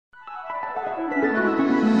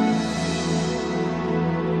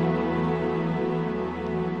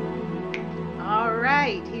All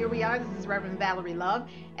right, here we are. This is Reverend Valerie Love,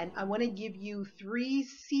 and I want to give you three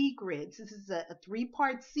secrets. This is a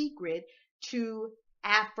three-part secret to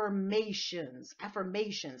affirmations.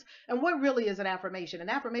 Affirmations. And what really is an affirmation? An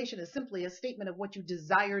affirmation is simply a statement of what you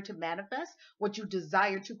desire to manifest, what you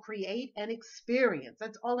desire to create and experience.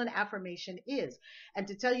 That's all an affirmation is. And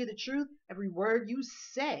to tell you the truth, every word you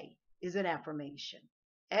say is an affirmation.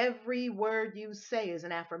 Every word you say is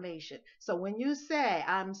an affirmation. So when you say,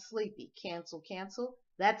 I'm sleepy, cancel, cancel,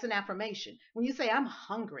 that's an affirmation. When you say, I'm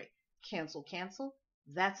hungry, cancel, cancel,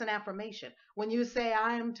 that's an affirmation. When you say,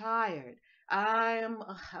 I am tired, I'm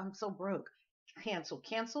so broke, cancel,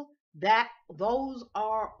 cancel, those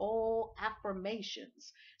are all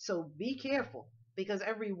affirmations. So be careful, because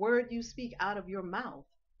every word you speak out of your mouth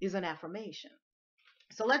is an affirmation.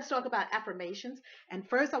 So let's talk about affirmations. And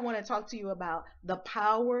first, I want to talk to you about the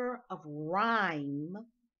power of rhyme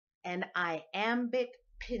and iambic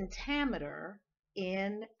pentameter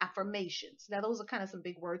in affirmations. Now, those are kind of some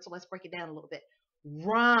big words, so let's break it down a little bit.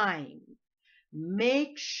 Rhyme.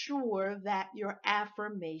 Make sure that your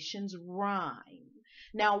affirmations rhyme.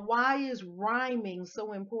 Now, why is rhyming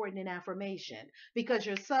so important in affirmation? Because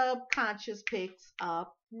your subconscious picks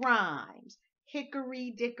up rhymes.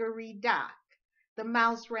 Hickory dickory dock. The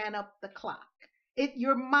mouse ran up the clock.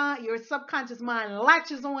 Your subconscious mind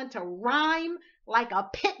latches on to rhyme like a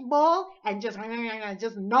pit bull and just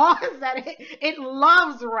gnaws at it. It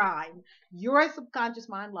loves rhyme. Your subconscious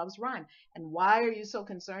mind loves rhyme. And why are you so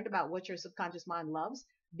concerned about what your subconscious mind loves?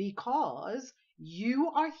 Because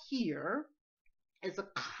you are here as a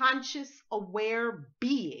conscious, aware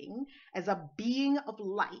being, as a being of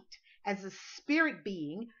light, as a spirit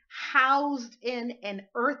being housed in an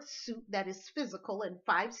earth suit that is physical and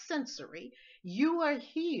five sensory. You are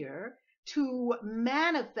here to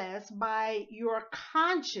manifest by your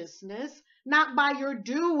consciousness, not by your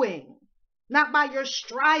doing, not by your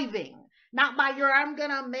striving, not by your I'm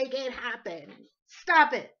gonna make it happen.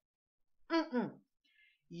 Stop it.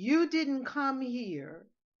 You didn't come here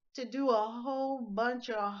to do a whole bunch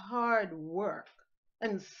of hard work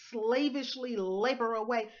and slavishly labor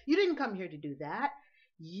away. You didn't come here to do that.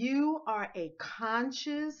 You are a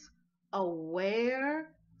conscious,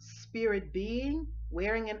 aware spirit being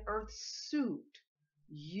wearing an earth suit.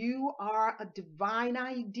 You are a divine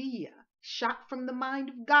idea shot from the mind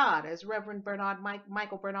of God, as Reverend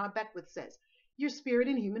Michael Bernard Beckwith says. Your spirit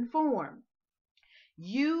in human form.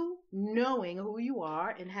 You knowing who you are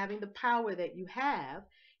and having the power that you have,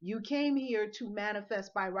 you came here to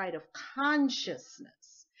manifest by right of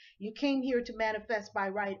consciousness. You came here to manifest by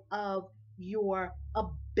right of your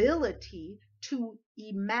ability to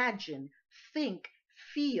imagine, think,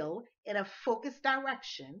 feel in a focused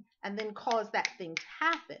direction, and then cause that thing to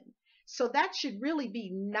happen. So that should really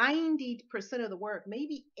be 90% of the work,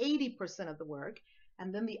 maybe 80% of the work.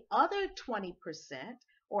 And then the other 20%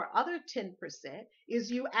 or other 10% is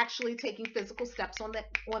you actually taking physical steps on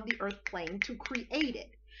the earth plane to create it.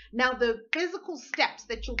 Now, the physical steps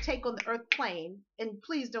that you'll take on the earth plane, and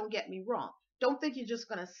please don't get me wrong, don't think you're just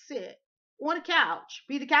going to sit on a couch,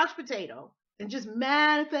 be the couch potato, and just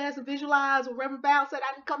manifest and visualize what Reverend Val said,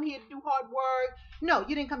 I didn't come here to do hard work. No,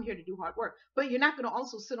 you didn't come here to do hard work, but you're not going to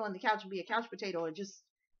also sit on the couch and be a couch potato and just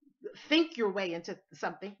think your way into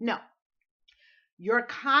something. No. Your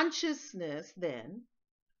consciousness then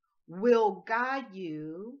will guide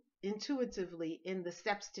you intuitively in the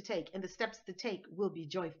steps to take, and the steps to take will be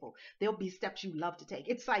joyful. There'll be steps you love to take.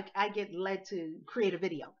 It's like I get led to create a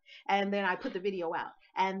video, and then I put the video out,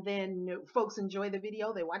 and then folks enjoy the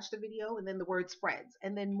video, they watch the video, and then the word spreads,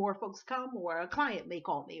 and then more folks come, or a client may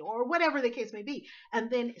call me, or whatever the case may be,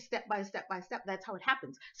 and then step by step by step, that's how it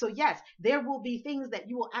happens. So yes, there will be things that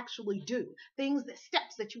you will actually do,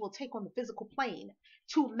 steps that you will take on the physical plane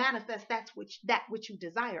to manifest that which you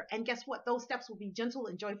desire. And guess what? Those steps will be gentle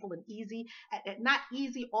and joyful and easy. Not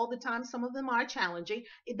easy all the time. Some of them are challenging.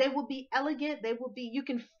 They will be elegant. You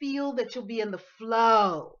can feel that you'll be in the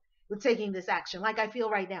flow with taking this action. Like I feel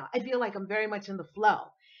right now. I feel like I'm very much in the flow.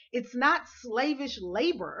 It's not slavish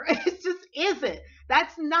labor. It just isn't.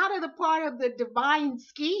 That's not a part of the divine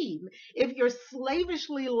scheme. If you're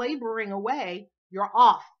slavishly laboring away, you're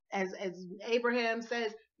off. As Abraham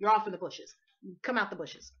says, you're off in the bushes. Come out the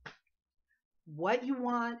bushes. What you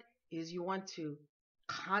want is you want to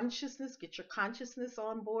get your consciousness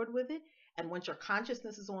on board with it. And once your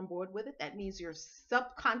consciousness is on board with it, that means your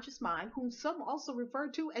subconscious mind, whom some also refer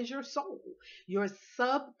to as your soul, your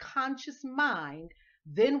subconscious mind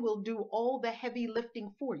then will do all the heavy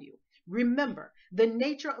lifting for you. Remember, the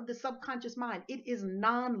nature of the subconscious mind, it is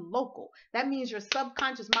non-local. That means your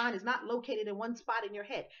subconscious mind is not located in one spot in your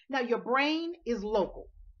head. Now, your brain is local.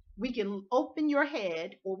 We can open your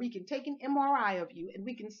head, or we can take an MRI of you and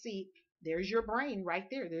we can see there's your brain right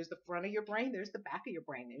there. There's the front of your brain. There's the back of your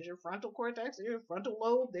brain. There's your frontal cortex. There's your frontal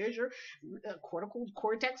lobe. There's your cortical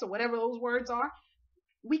cortex, or whatever those words are.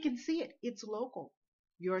 We can see it. It's local.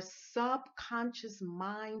 Your subconscious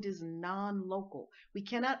mind is non-local. We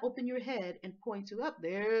cannot open your head and point to, up,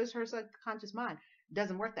 there's her subconscious mind. It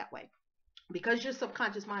doesn't work that way. Because your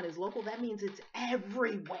subconscious mind is local, that means it's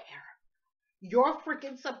everywhere. Your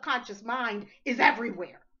freaking subconscious mind is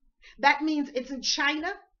everywhere. That means it's in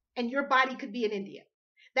China and your body could be in India.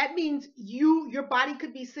 That means your body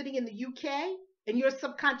could be sitting in the UK and your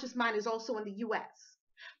subconscious mind is also in the US.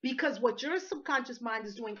 Because what your subconscious mind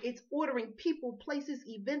is doing, it's ordering people, places,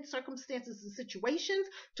 events, circumstances, and situations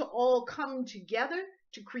to all come together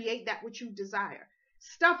to create that which you desire.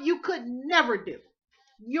 Stuff you could never do.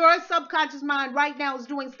 Your subconscious mind right now is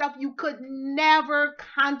doing stuff you could never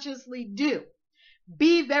consciously do.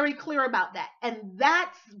 Be very clear about that. And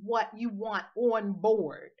that's what you want on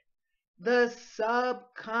board. The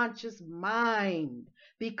subconscious mind,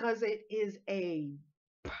 because it is a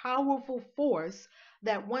powerful force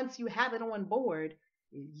that once you have it on board,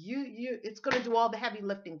 it's going to do all the heavy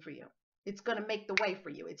lifting for you. It's going to make the way for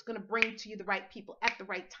you. It's going to bring to you the right people at the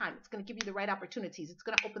right time. It's going to give you the right opportunities. It's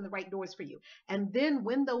going to open the right doors for you. And then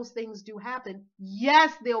when those things do happen,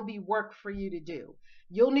 yes, there'll be work for you to do.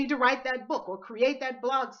 You'll need to write that book or create that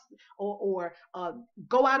blog, or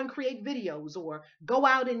go out and create videos, or go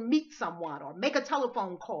out and meet someone, or make a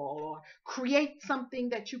telephone call, or create something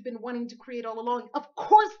that you've been wanting to create all along. Of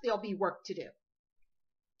course, there'll be work to do.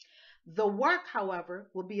 The work, however,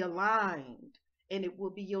 will be aligned, and it will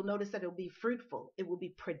be, you'll notice that it will be fruitful. It will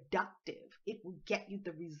be productive. It will get you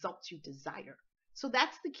the results you desire. So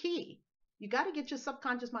that's the key. You got to get your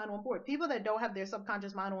subconscious mind on board. People that don't have their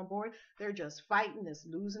subconscious mind on board, they're just fighting this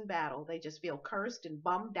losing battle. They just feel cursed and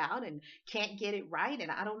bummed out and can't get it right. And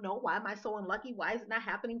I don't know, why am I so unlucky? Why is it not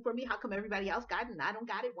happening for me? How come everybody else got it and I don't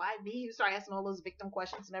got it? Why me? You start asking all those victim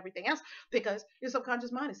questions and everything else, because your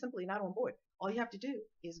subconscious mind is simply not on board. All you have to do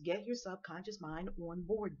is get your subconscious mind on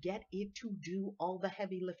board. Get it to do all the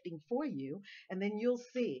heavy lifting for you, and then you'll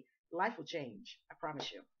see life will change. I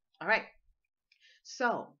promise you. All right.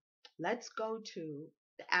 So let's go to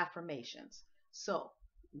the affirmations. So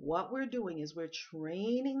what we're doing is we're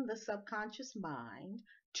training the subconscious mind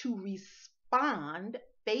to respond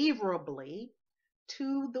favorably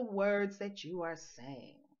to the words that you are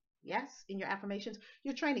saying. Yes, in your affirmations,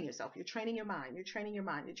 you're training yourself. You're training your mind. You're training your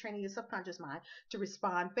mind. You're training your subconscious mind to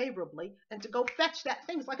respond favorably and to go fetch that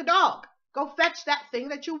thing. It's like a dog. Go fetch that thing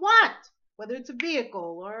that you want. Whether it's a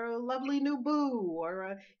vehicle or a lovely new boo,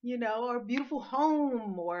 or or a beautiful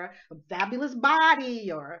home, or a fabulous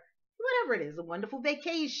body, or whatever it is, a wonderful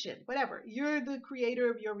vacation, whatever. You're the creator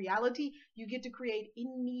of your reality. You get to create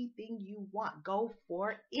anything you want. Go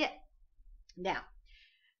for it. Now,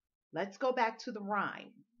 let's go back to the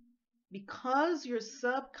rhyme. Because your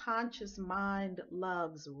subconscious mind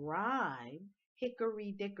loves rhyme,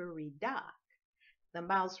 hickory dickory dock, the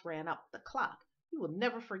mouse ran up the clock. You will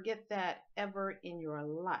never forget that ever in your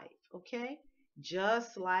life, okay?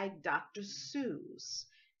 Just like Dr. Seuss.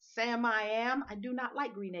 Sam I am, I do not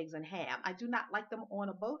like green eggs and ham. I do not like them on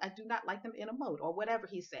a boat. I do not like them in a moat, or whatever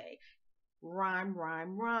he say. Rhyme,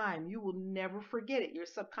 rhyme, rhyme. You will never forget it. Your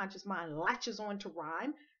subconscious mind latches on to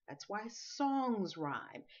rhyme. That's why songs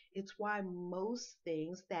rhyme. It's why most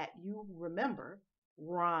things that you remember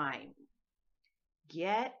rhyme.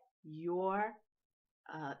 Get your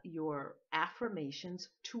affirmations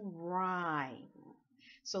to rhyme.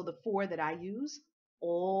 So the 4 that I use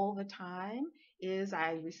all the time is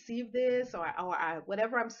I receive this, or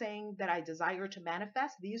whatever I'm saying that I desire to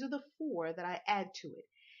manifest. These are the 4 that I add to it.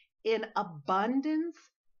 In abundance,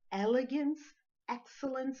 elegance,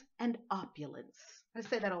 excellence, and opulence. I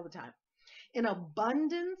say that all the time. In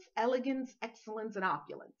abundance, elegance, excellence, and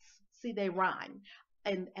opulence. See, they rhyme.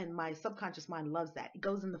 And my subconscious mind loves that. It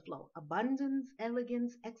goes in the flow. Abundance,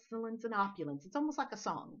 elegance, excellence, and opulence. It's almost like a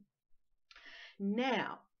song.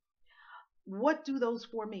 Now, what do those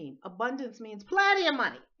 4 mean? Abundance means plenty of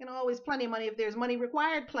money. Always plenty of money. If there's money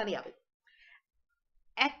required, plenty of it.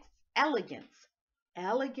 Elegance.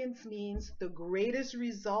 Elegance means the greatest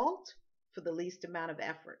result for the least amount of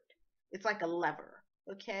effort. It's like a lever.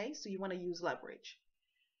 Okay? So you want to use leverage.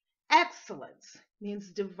 Excellence means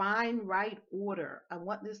divine right order. I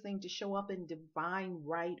want this thing to show up in divine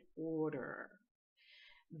right order.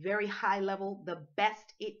 Very high level, the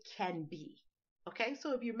best it can be. Okay,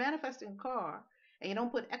 so if you're manifesting a car and you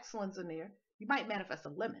don't put excellence in there, you might manifest a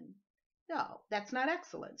lemon. No, that's not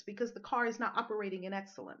excellence because the car is not operating in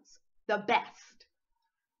excellence. The best.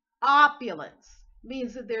 Opulence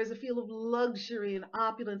means that there's a feel of luxury and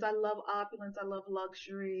opulence. I love opulence. I love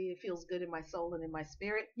luxury. It feels good in my soul and in my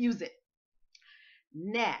spirit. Use it.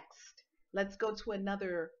 Next, let's go to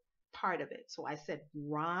another part of it. So I said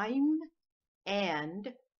rhyme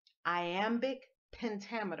and iambic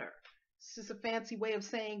pentameter. This is a fancy way of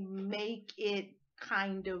saying make it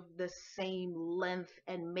kind of the same length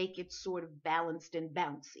and make it sort of balanced and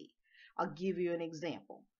bouncy. I'll give you an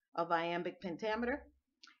example of iambic pentameter.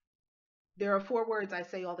 There are 4 words I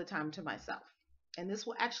say all the time to myself, and this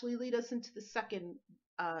will actually lead us into the second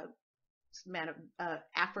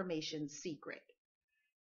affirmation secret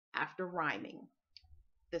after rhyming.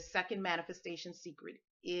 The second manifestation secret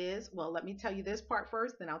is, well, let me tell you this part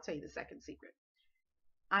first, then I'll tell you the second secret.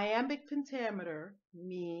 Iambic pentameter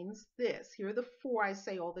means this. Here are the 4 I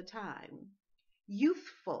say all the time.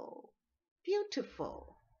 Youthful,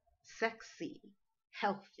 beautiful, sexy,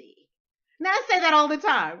 healthy. Now I say that all the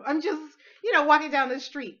time. I'm just, walking down the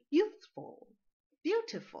street. Youthful,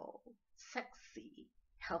 beautiful, sexy,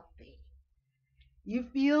 healthy. You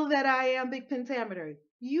feel that iambic pentameter.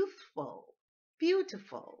 Youthful,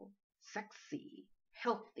 beautiful, sexy,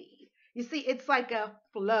 healthy. You see, it's like a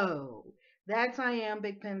flow. That's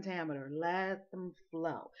iambic pentameter. Let them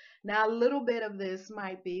flow. Now, a little bit of this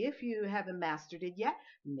might be, if you haven't mastered it yet,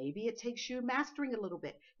 maybe it takes you mastering a little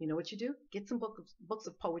bit. You know what you do? Get some books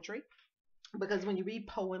of poetry. Because when you read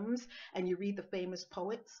poems and you read the famous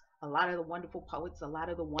poets, a lot of the wonderful poets, a lot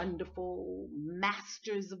of the wonderful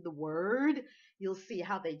masters of the word, you'll see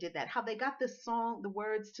how they did that, how they got this song, the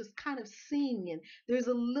words to kind of sing, and there's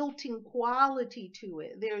a lilting quality to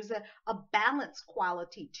it. There's a balanced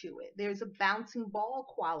quality to it. There's a bouncing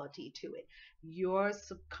ball quality to it. Your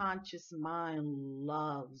subconscious mind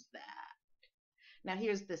loves that. Now,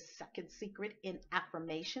 here's the second secret in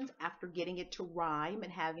affirmations after getting it to rhyme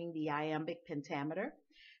and having the iambic pentameter.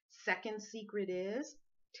 Second secret is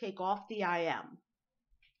take off the I am.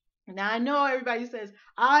 Now, I know everybody says,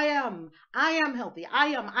 I am healthy. I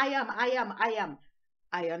am.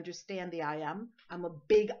 I understand the I am. I'm a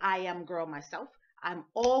big I am girl myself. I'm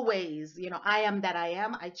always, I am that I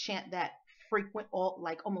am. I chant that frequent,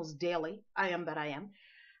 like almost daily. I am that I am.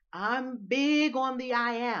 I'm big on the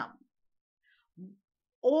I am.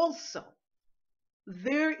 Also,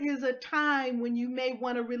 there is a time when you may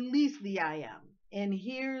want to release the I am. And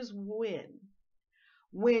here's when.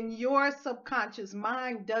 When your subconscious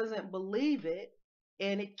mind doesn't believe it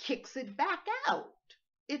and it kicks it back out.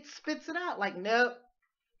 It spits it out like, nope.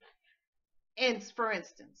 And for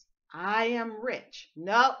instance, I am rich.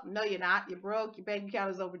 Nope, no, you're not. You're broke. Your bank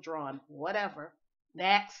account is overdrawn. Whatever.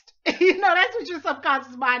 Next. That's what your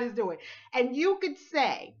subconscious mind is doing. And you could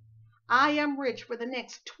say, I am rich for the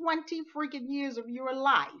next 20 freaking years of your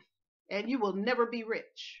life, and you will never be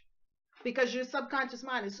rich. Because your subconscious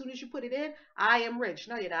mind, as soon as you put it in, I am rich.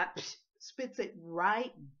 No, you're not. Spits it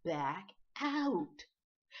right back out.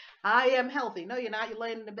 I am healthy. No, you're not. You're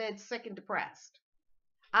laying in the bed sick and depressed.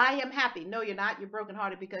 I am happy. No, you're not. You're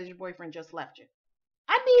brokenhearted because your boyfriend just left you.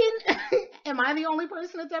 I mean, am I the only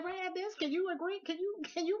person that's ever had this? Can you agree? Can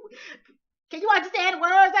you understand the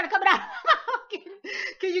words that are coming out?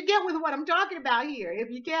 Can you get with what I'm talking about here?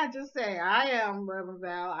 If you can't, just say, I am, Reverend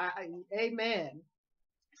Val. Amen.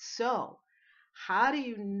 So, how do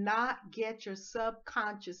you not get your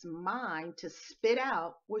subconscious mind to spit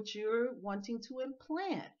out what you're wanting to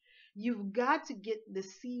implant? You've got to get the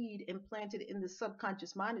seed implanted in the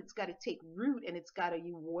subconscious mind. It's got to take root, and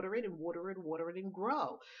you water it and water it and water it and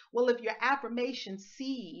grow. Well, if your affirmation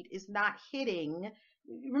seed is not hitting,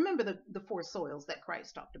 remember the 4 soils that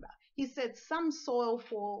Christ talked about. He said some soil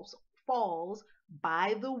falls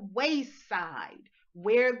by the wayside,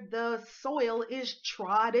 where the soil is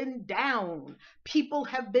trodden down. People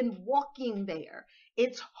have been walking there.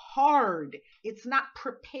 It's hard. It's not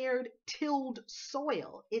prepared, tilled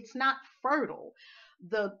soil. It's not fertile.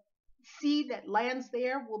 The seed that lands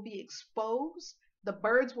there will be exposed. The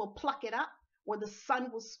birds will pluck it up, or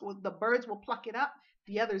the birds will pluck it up.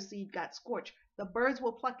 The other seed got scorched. The birds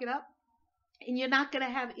will pluck it up, and you're not going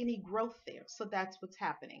to have any growth there. So that's what's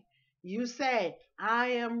happening. You say, I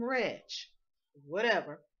am rich,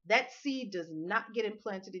 whatever. That seed does not get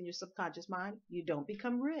implanted in your subconscious mind. You don't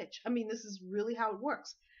become rich. I mean, this is really how it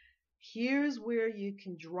works. Here's where you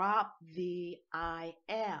can drop the I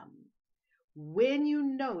am. When you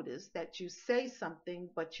notice that you say something,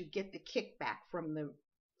 but you get the kickback from the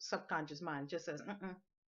subconscious mind, it just says,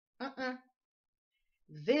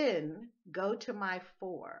 Then go to my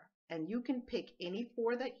 4, and you can pick any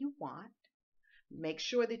 4 that you want. Make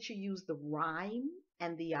sure that you use the rhyme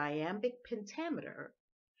and the iambic pentameter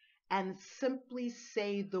and simply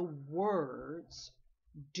say the words.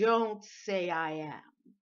 Don't say I am.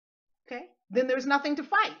 Okay? Then there's nothing to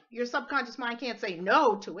fight. Your subconscious mind can't say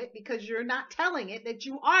no to it because you're not telling it that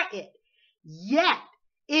you are it. Yet,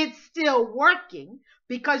 it's still working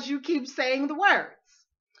because you keep saying the words.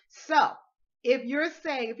 So, if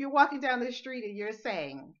you're walking down the street and you're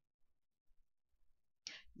saying,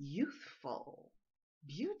 youthful,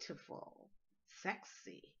 beautiful,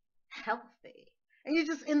 sexy, healthy, and you're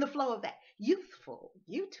just in the flow of that. Youthful,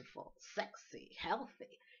 beautiful, sexy,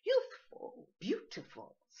 healthy. Youthful,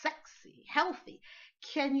 beautiful, sexy, healthy.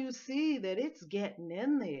 Can you see that it's getting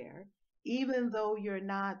in there even though you're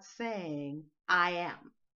not saying I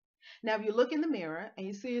am? Now, if you look in the mirror and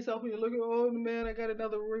you see yourself and you're looking, oh man, I got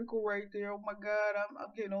another wrinkle right there. Oh my God,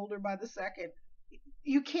 I'm getting older by the second.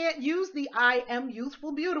 You can't use the I am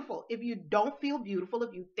youthful, beautiful. If you don't feel beautiful,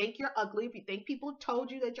 if you think you're ugly, if you think people told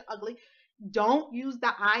you that you're ugly, don't use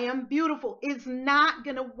the I am beautiful. It's not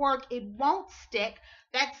going to work. It won't stick.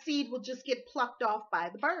 That seed will just get plucked off by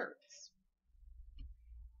the birds.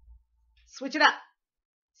 Switch it up.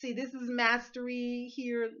 See, this is mastery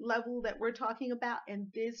here level that we're talking about, and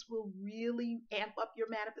this will really amp up your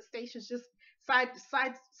manifestations. Just side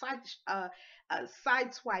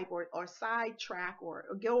swipe or side track or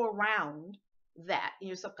go around that in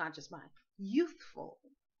your subconscious mind. Youthful,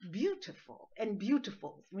 beautiful, and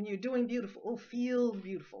beautiful. When you're doing beautiful, oh, feel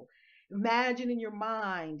beautiful. Imagine in your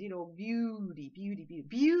mind, beauty, beauty, beauty,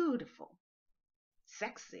 beautiful,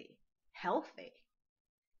 sexy, healthy.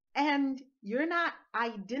 And you're not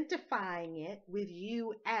identifying it with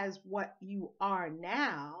you as what you are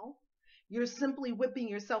now. You're simply whipping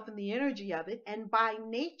yourself in the energy of it. And by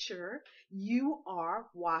nature, you are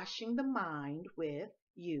washing the mind with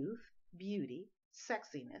youth, beauty,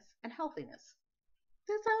 sexiness, and healthiness.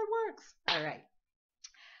 That's how it works. All right.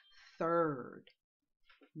 Third,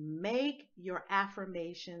 make your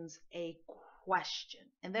affirmations a question.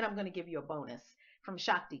 And then I'm going to give you a bonus from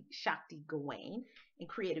Shakti Gawain in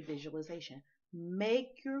creative visualization.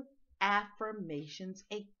 Make your affirmations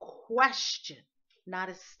a question, not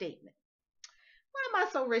a statement. Why am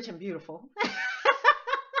I so rich and beautiful?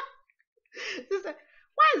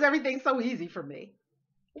 Why is everything so easy for me?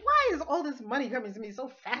 Why is all this money coming to me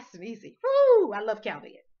so fast and easy? Woo! I love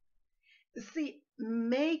counting it. See,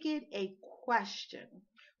 make it a question.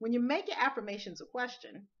 When you make your affirmations a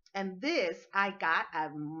question, and this I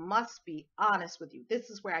must be honest with you. This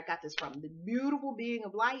is where I got this from. The beautiful being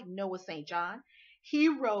of light, Noah St. John. He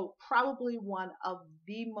wrote probably one of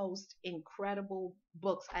the most incredible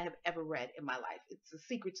books I have ever read in my life. It's a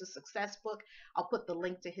Secret to Success book. I'll put the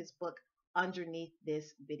link to his book underneath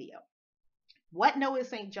this video. What Noah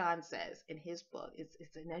St. John says in his book,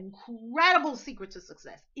 it's an incredible secret to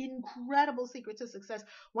success. Incredible secret to success.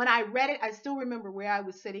 When I read it, I still remember where I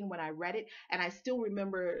was sitting when I read it, and I still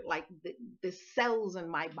remember like the cells in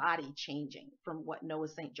my body changing from what Noah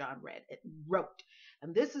St. John wrote.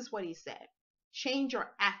 And this is what he said. Change your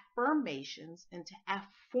affirmations into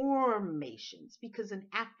afformations, because an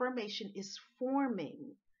affirmation is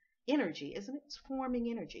forming energy, isn't it? It's forming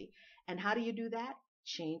energy. And how do you do that?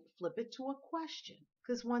 Flip it to a question.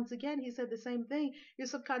 Because once again, he said the same thing. Your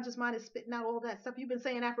subconscious mind is spitting out all that stuff. You've been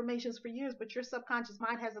saying affirmations for years, but your subconscious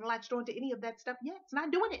mind hasn't latched onto any of that stuff yet. It's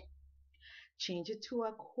not doing it. Change it to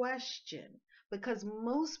a question. Because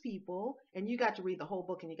most people, and you got to read the whole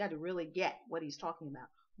book and you got to really get what he's talking about.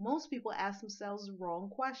 Most people ask themselves the wrong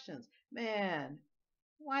questions. Man,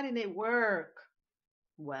 why didn't it work?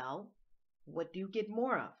 Well, what do you get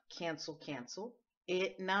more of? Cancel, cancel.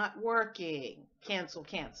 It not working. Cancel,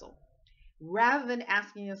 cancel. Rather than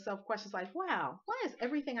asking yourself questions like, wow, why is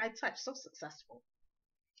everything I touch so successful?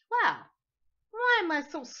 Wow, why am I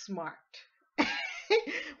so smart?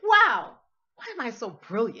 Wow, why am I so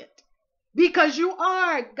brilliant? Because you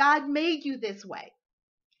are. God made you this way.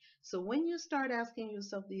 So when you start asking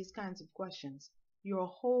yourself these kinds of questions, your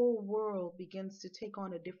whole world begins to take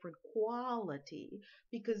on a different quality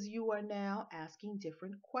because you are now asking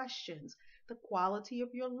different questions. The quality of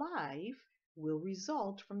your life will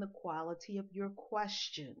result from the quality of your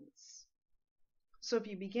questions. So if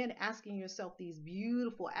you begin asking yourself these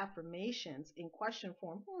beautiful affirmations in question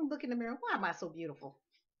form, look in the mirror, why am I so beautiful?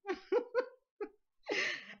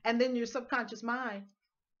 And then your subconscious mind,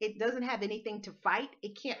 it doesn't have anything to fight.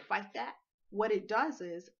 It can't fight that. What it does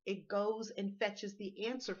is it goes and fetches the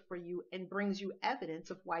answer for you and brings you evidence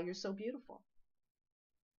of why you're so beautiful.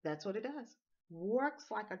 That's what it does. Works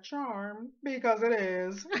like a charm because it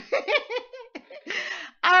is.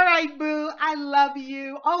 All right, boo. I love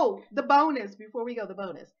you. Oh, the bonus before we go, the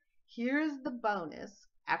bonus. here's the bonus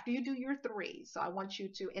after you do your 3. So I want you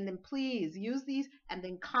to, and then please use these and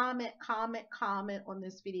then comment on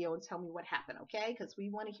this video and tell me what happened, okay? Because we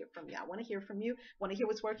want to hear from you. I want to hear from you. Want to hear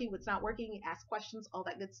what's working, what's not working, ask questions, all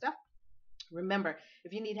that good stuff. Remember,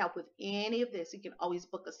 if you need help with any of this, you can always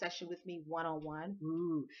book a session with me one-on-one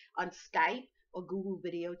on Skype or Google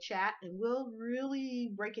Video Chat, and we'll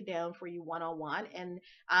really break it down for you one-on-one. And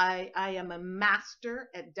I am a master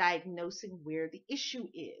at diagnosing where the issue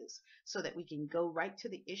is so that we can go right to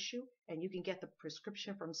the issue and you can get the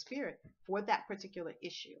prescription from Spirit for that particular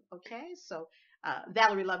issue. Okay, so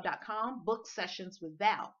ValerieLove.com, book sessions with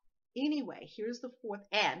Val. Anyway, here's the 4th,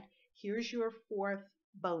 and here's your 4th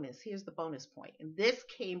bonus. Here's the bonus point. And this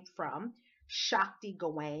came from Shakti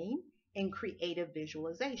Gawain in Creative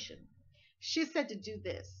Visualization. She said to do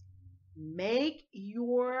this. Make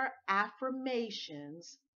your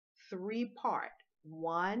affirmations 3-part.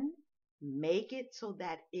 1, make it so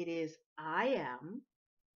that it is I am,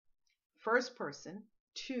 first person.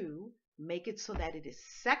 2, make it so that it is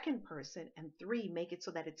second person. And 3, make it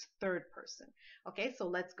so that it's third person. Okay, so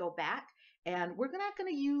let's go back. And we're not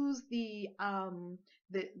going to use the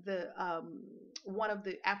one of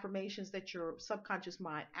the affirmations that your subconscious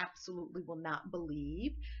mind absolutely will not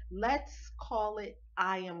believe. Let's call it,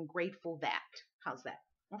 I am grateful that. How's that?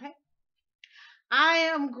 Okay. I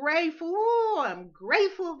am grateful. Ooh, I'm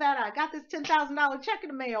grateful that I got this $10,000 check in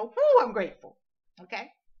the mail. Ooh, I'm grateful.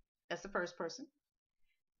 Okay. That's the first person.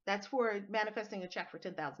 That's for manifesting a check for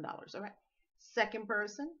 $10,000. All right. Second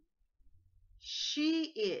person. She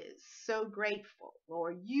is so grateful,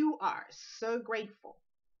 or you are so grateful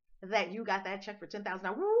that you got that check for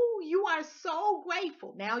 $10,000. Woo, you are so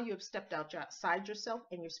grateful. Now you have stepped outside yourself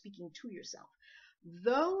and you're speaking to yourself.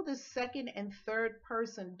 Though the second and third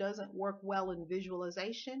person doesn't work well in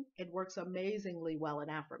visualization, it works amazingly well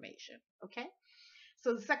in affirmation. Okay?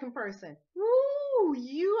 So the second person, woo,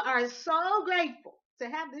 you are so grateful to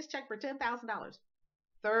have this check for $10,000.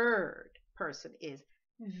 Third person is,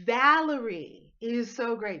 Valerie is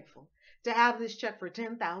so grateful to have this check for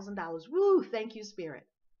 $10,000. Woo, thank you, Spirit.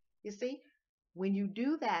 You see, when you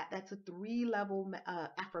do that, that's a 3-level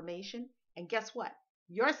affirmation. And guess what?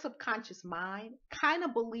 Your subconscious mind kind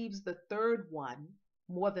of believes the third one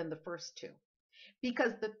more than the first 2.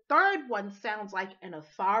 Because the third one sounds like an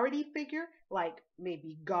authority figure, like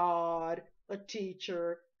maybe God, a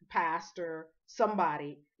teacher, pastor,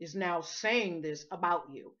 somebody is now saying this about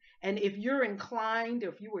you. And if you're inclined,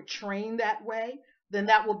 if you were trained that way, then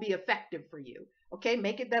that will be effective for you. Okay,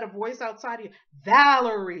 make it that a voice outside of you.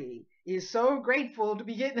 Valerie is so grateful to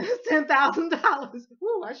be getting this $10,000.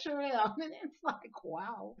 Woo, I sure am. And it's like,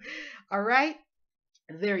 wow. All right.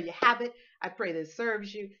 There you have it. I pray this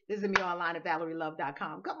serves you. Visit me online at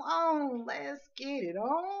ValerieLove.com. Come on, let's get it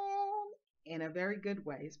on in a very good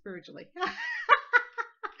way, spiritually.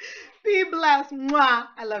 Be blessed. Mwah.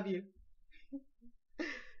 I love you.